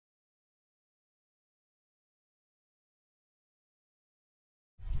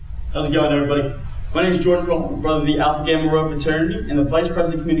How's it going, everybody? My name is Jordon, Rolon, brother of the Alpha Gamma Rho Fraternity and the Vice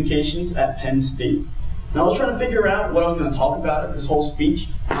President of Communications at Penn State. Now, I was trying to figure out what I was going to talk about at this whole speech.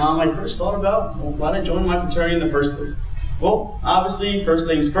 I first thought about, well, why did I join my fraternity in the first place? Well, obviously, first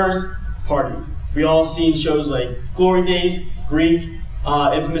things first, partying. We all seen shows like Glory Days, Greek,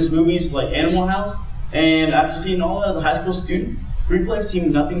 infamous movies like Animal House, and after seeing all that as a high school student, Greek life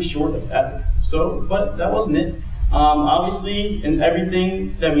seemed nothing short of epic. But that wasn't it. Obviously, in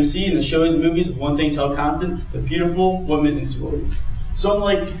everything that we see in the shows and movies, one thing's held constant: the beautiful women in sororities. So I'm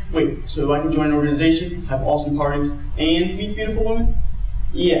like, wait, so I can join an organization, have awesome parties, and meet beautiful women?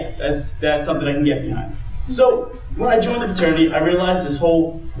 Yeah, that's something I can get behind. So when I joined the fraternity, I realized this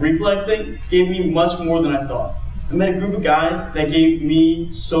whole Greek life thing gave me much more than I thought. I met a group of guys that gave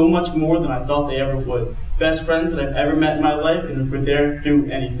me so much more than I thought they ever would. Best friends that I've ever met in my life, and were there through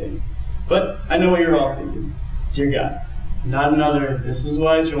anything. But I know what you're all thinking. Dear God, not another, this is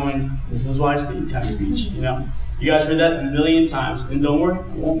why I joined, this is why I stayed type speech, you know? You guys heard that a million times, and don't worry,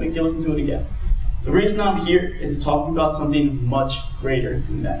 I won't make you listen to it again. The reason I'm here is to talk about something much greater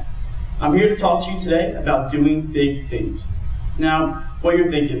than that. I'm here to talk to you today about doing big things. Now, what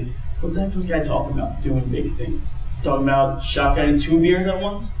you're thinking, what the heck is this guy talking about, doing big things? He's talking about shotgunning 2 beers at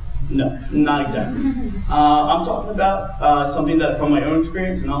once? No, not exactly. I'm talking about something that from my own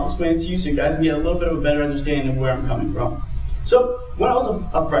experience, and I'll explain it to you so you guys can get a little bit of a better understanding of where I'm coming from. So, when I was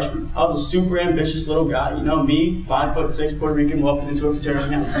a freshman, I was a super ambitious little guy, you know me, 5'6", Puerto Rican, walking into a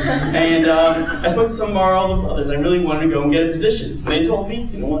fraternity house. And I spoke to some of our older brothers. I really wanted to go and get a position. And they told me,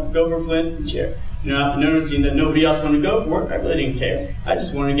 you know what, go for a philanthropy chair. You know, after noticing that nobody else wanted to go for it, I really didn't care. I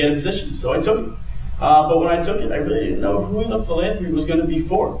just wanted to get a position, so I took it. But when I took it, I really didn't know who the philanthropy was going to be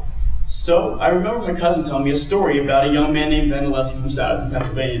for. So I remember my cousin telling me a story about a young man named Penn from Southern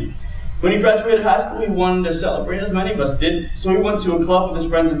Pennsylvania. When he graduated high school, he wanted to celebrate, as many of us did. So he went to a club with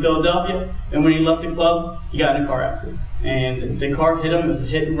his friends in Philadelphia, and when he left the club, he got in a car accident. And the car hit him, it was a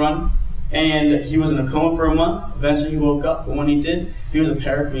hit and run, and he was in a coma for a month. Eventually he woke up, but when he did, he was a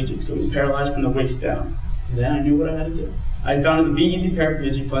paraplegic, so he was paralyzed from the waist down. And then I knew what I had to do. I founded the Be Easy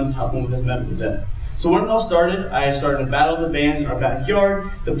Paraplegic Fund to help him with his medical debt. So when it all started, I started a battle of the bands in our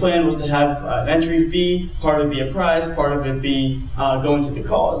backyard. The plan was to have an entry fee, part of it be a prize, part of it be going to the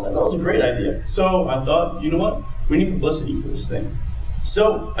cause. I thought it was a great idea. So I thought, you know what, we need publicity for this thing.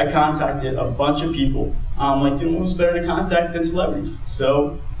 So I contacted a bunch of people. Like, you know who's better to contact than celebrities?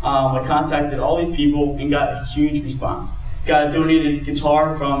 So I contacted all these people and got a huge response. Got a donated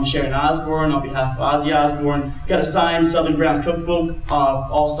guitar from Sharon Osbourne on behalf of Ozzy Osbourne. Got a signed Southern Grounds cookbook,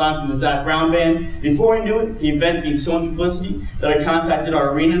 all signed from the Zach Brown Band. Before I knew it, the event gained so much publicity that I contacted our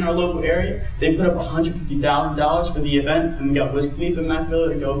arena in our local area. They put up $150,000 for the event, and we got Wiz Khalifa and Mac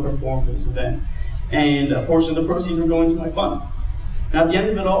Miller to go perform for this event. And a portion of the proceeds were going to my fund. Now, at the end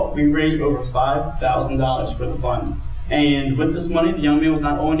of it all, we raised over $5,000 for the fund. And with this money, the young man was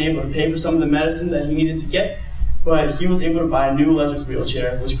not only able to pay for some of the medicine that he needed to get, but he was able to buy a new electric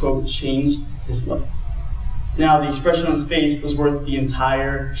wheelchair, which, quote, changed his life. Now, the expression on his face was worth the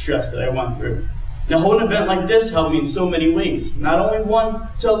entire stress that I went through. Now, holding an event like this helped me in so many ways. Not only one,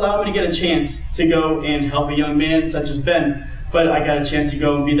 to allow me to get a chance to go and help a young man such as Ben, but I got a chance to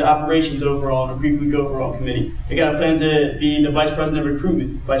go and be the operations overall and a Greek week overall committee. I got a plan to be the vice president of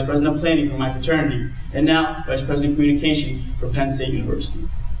recruitment, vice president of planning for my fraternity, and now vice president of communications for Penn State University.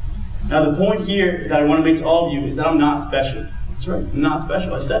 Now, the point here that I want to make to all of you is that I'm not special. That's right, I'm not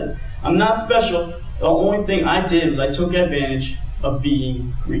special. I said it. I'm not special. The only thing I did was I took advantage of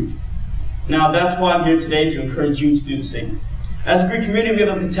being Greek. Now, that's why I'm here today, to encourage you to do the same. As a Greek community, we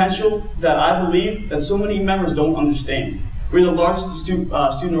have a potential that I believe that so many members don't understand. We're the largest student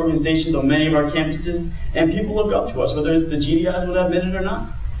organizations on many of our campuses, and people look up to us, whether the GDIs would admit it or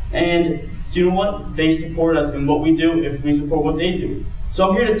not. And do you know what? They support us in what we do if we support what they do. So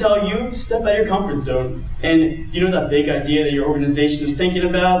I'm here to tell you, step out of your comfort zone. And you know that big idea that your organization is thinking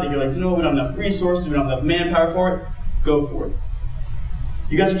about, that you're like, no, we don't have enough resources, we don't have enough manpower for it? Go for it.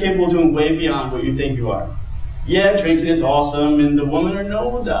 You guys are capable of doing way beyond what you think you are. Yeah, drinking is awesome, and the women are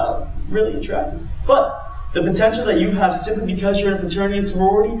no doubt really attractive. But the potential that you have simply because you're in a fraternity and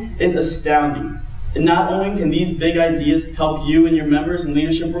sorority is astounding. And not only can these big ideas help you and your members in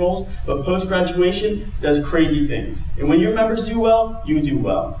leadership roles, but post-graduation does crazy things. And when your members do well, you do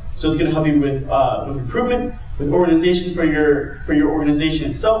well. So it's going to help you with recruitment, with organization for your organization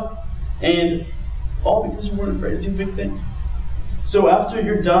itself, and all because you weren't afraid to do big things. So after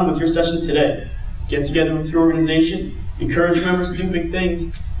you're done with your session today, get together with your organization, encourage members to do big things,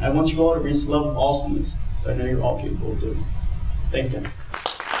 and I want you all to reach the level of awesomeness that I know you're all capable of doing. Thanks, guys.